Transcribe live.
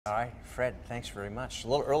All right, Fred, thanks very much. A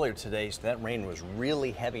little earlier today, that rain was really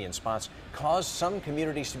heavy in spots, caused some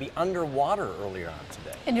communities to be underwater earlier on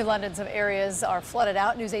today. In New London, some areas are flooded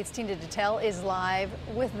out. News 8's Tina Detel is live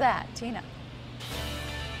with that. Tina.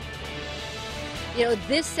 You know,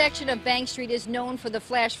 this section of Bank Street is known for the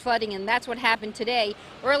flash flooding, and that's what happened today,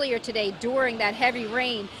 earlier today, during that heavy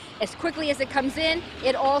rain. As quickly as it comes in,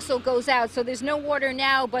 it also goes out. So there's no water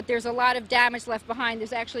now, but there's a lot of damage left behind.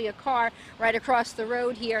 There's actually a car right across the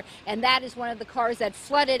road here, and that is one of the cars that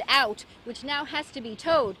flooded out, which now has to be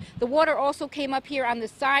towed. The water also came up here on the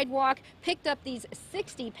sidewalk, picked up these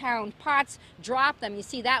 60-pound pots, dropped them. You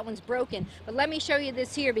see that one's broken. But let me show you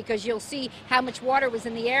this here because you'll see how much water was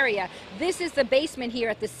in the area. This is the basement here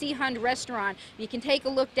at the Sea Hunt restaurant. You can take a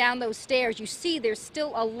look down those stairs. You see there's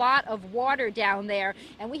still a lot of water down there,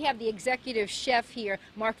 and we have the executive chef here,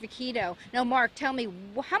 Mark Vicchino. Now, Mark, tell me,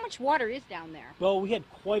 how much water is down there? Well, we had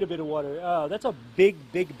quite a bit of water. That's a big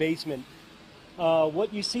basement.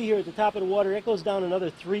 What you see here at the top of the water, it goes down another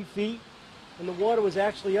 3 feet, and the water was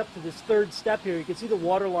actually up to this third step here. You can see the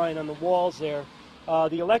water line on the walls there.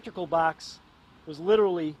 The electrical box was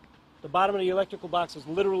literally, the bottom of the electrical box was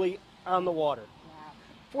literally on the water.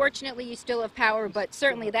 Fortunately, you still have power, but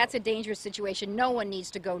certainly that's a dangerous situation. No one needs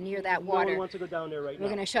to go near that water. No one wants to go down there right now. We're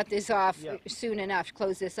going to shut this off soon enough,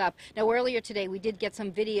 close this up. Now, earlier today, we did get some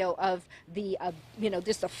video of the,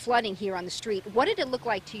 just the flooding here on the street. What did it look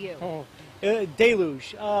like to you?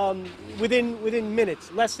 Deluge. Within minutes,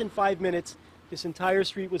 less than 5 minutes, this entire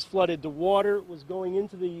street was flooded. The water was going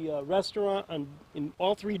into the restaurant in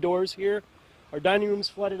all 3 doors here. Our dining room's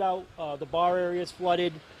flooded out. The bar area's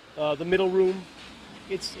flooded. The middle room.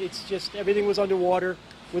 It's just everything was underwater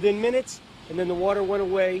within minutes, and then the water went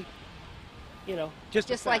away,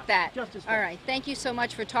 just like that. Just as fast. All right. Thank you so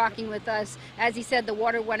much for talking with us. As he said, the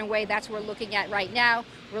water went away. That's what we're looking at right now.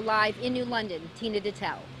 We're live in New London. Tina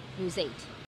Detel, News 8.